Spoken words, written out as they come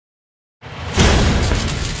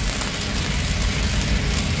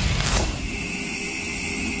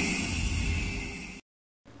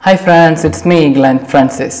Hi friends, it's me, Glenn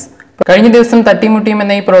Francis. കഴിഞ്ഞ ദിവസം Thatteem Mutteem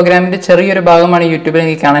എന്ന ഈ പ്രോഗ്രാമിന്റെ ചെറിയൊരു ഭാഗമാണ് യൂട്യൂബിൽ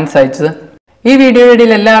എനിക്ക് കാണാൻ സാധിച്ചത്. ഈ വീഡിയോയുടെ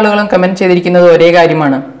ഇടയിൽ എല്ലാ ആളുകളും കമന്റ് ചെയ്തിരിക്കുന്നത് ഒരേ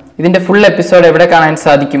കാര്യമാണ്. ഇതിന്റെ ഫുൾ എപ്പിസോഡ് എവിടെ കാണാൻ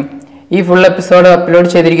സാധിക്കും? ഈ ഫുൾ എപ്പിസോഡ് അപ്ലോഡ്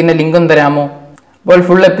ചെയ്തിരിക്കുന്ന ലിങ്ക് ഒന്ന് തരാമോ? അപ്പോൾ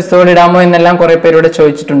ഫുൾ എപ്പിസോഡ് ഇടാമോ എന്നെല്ലാം കുറേ പേരോട്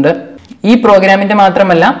ചോദിച്ചിട്ടുണ്ട്. ഈ പ്രോഗ്രാമിന്റെ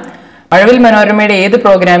മാത്രമല്ല മഴവിൽ മനോരമയുടെ ഏത്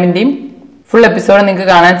പ്രോഗ്രാമിന്റെയും ഫുൾ എപ്പിസോഡ് നിങ്ങൾക്ക്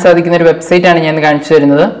കാണാൻ സാധിക്കുന്ന ഒരു വെബ്സൈറ്റ് ആണ് ഞാൻ കാണിച്ചു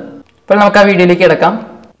തരുന്നത്. അപ്പോൾ നമുക്ക് ആ വീഡിയോയിലേക്ക് കിടക്കാം.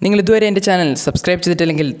 നിങ്ങൾ ഇതുവരെ എൻ്റെ ചാനൽ സബ്സ്ക്രൈബ്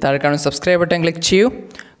ചെയ്തിട്ടില്ലെങ്കിൽ താഴെ കാണുന്ന സബ്സ്ക്രൈബ് ബട്ടൺ ക്ലിക്ക് ചെയ്യൂ.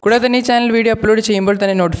 കൂടാതെ തന്നെ ഈ ചാനൽ വീഡിയോ അപ്ലോഡ് ചെയ്യുമ്പോൾ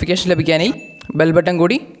തന്നെ നോട്ടിഫിക്കേഷൻ ലഭിക്കാനായി ബെൽ ബട്ടൺ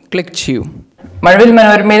കൂടി ക്ലിക്ക് ചെയ്യൂ. മഴവിൽ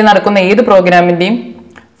മനോരമയിൽ നടക്കുന്ന ഏത് പ്രോഗ്രാമിൻ്റെയും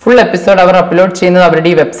ഫുൾ എപ്പിസോഡ് അവർ അപ്ലോഡ് ചെയ്യുന്നത് അവരുടെ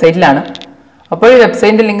ഈ വെബ്സൈറ്റിലാണ്. അപ്പോൾ ഈ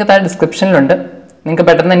വെബ്സൈറ്റിൻ്റെ ലിങ്ക് താഴെ ഡിസ്ക്രിപ്ഷനിലുണ്ട്. നിങ്ങൾക്ക്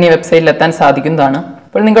പെട്ടെന്ന് തന്നെ ഈ വെബ്സൈറ്റിൽ എത്താൻ സാധിക്കുന്നതാണ്.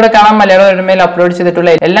 അപ്പോൾ നിങ്ങളുടെ കാണാൻ മലയാള മനോരമയിൽ അപ്ലോഡ്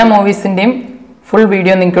ചെയ്തിട്ടുള്ള എല്ലാ മൂവീസിൻ്റെയും ഫുൾ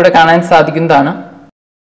വീഡിയോ നിങ്ങൾക്ക് കാണാൻ സാധിക്കുന്നതാണ്.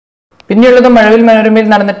 പിന്നെയുള്ളത് മഴവിൽ മനോരമയിൽ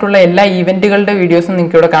നടന്നിട്ടുള്ള എല്ലാ ഈവൻറ്റുകളുടെ വീഡിയോസും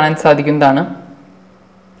നിങ്ങൾക്ക് ഇവിടെ കാണാൻ സാധിക്കുന്നതാണ്.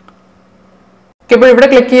 ഇപ്പോൾ ഇവിടെ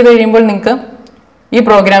ക്ലിക്ക് ചെയ്ത് കഴിയുമ്പോൾ നിങ്ങൾക്ക് ഈ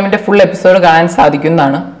പ്രോഗ്രാമിന്റെ ഫുൾ എപ്പിസോഡ് കാണാൻ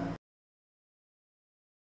സാധിക്കുന്നതാണ്.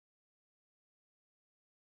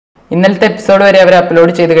 ഇന്നലത്തെ എപ്പിസോഡ് വരെ അവർ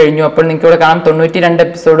അപ്ലോഡ് ചെയ്ത് കഴിഞ്ഞു. അപ്പോൾ നിങ്ങൾക്ക് ഇവിടെ കാണാം 92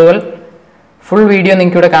 എപ്പിസോഡുകൾ ഫുൾ വീഡിയോ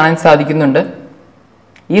നിങ്ങൾക്ക് ഇവിടെ കാണാൻ സാധിക്കുന്നുണ്ട്.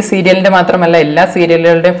 ഈ സീരിയലിന്റെ മാത്രമല്ല എല്ലാ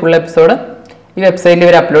സീരിയലുകളുടെയും ഫുൾ എപ്പിസോഡ് ഈ വെബ്സൈറ്റിൽ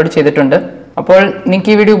ഇവർ അപ്ലോഡ് ചെയ്തിട്ടുണ്ട്. അപ്പോൾ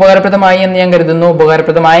നിങ്ങൾക്ക് ഈ വീഡിയോ ഉപകാരപ്രദമായി എന്ന് ഞാൻ കരുതുന്നു.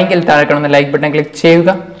 ഉപകാരപ്രദമായെങ്കിൽ താഴെ കാണുന്ന ലൈക്ക് ബട്ടൺ ക്ലിക്ക് ചെയ്യുക.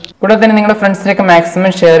 കൂടാതെ തന്നെ നിങ്ങളുടെ ഫ്രണ്ട്സിനൊക്കെ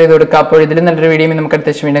മാക്സിമം ഷെയർ ചെയ്ത് കൊടുക്കുക. അപ്പോൾ ഇതിലും നല്ലൊരു വീഡിയോ നമുക്ക്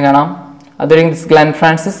അടുത്ത വീണ്ടും കാണാം. അതുവരെ this Glenn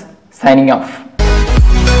Francis signing off.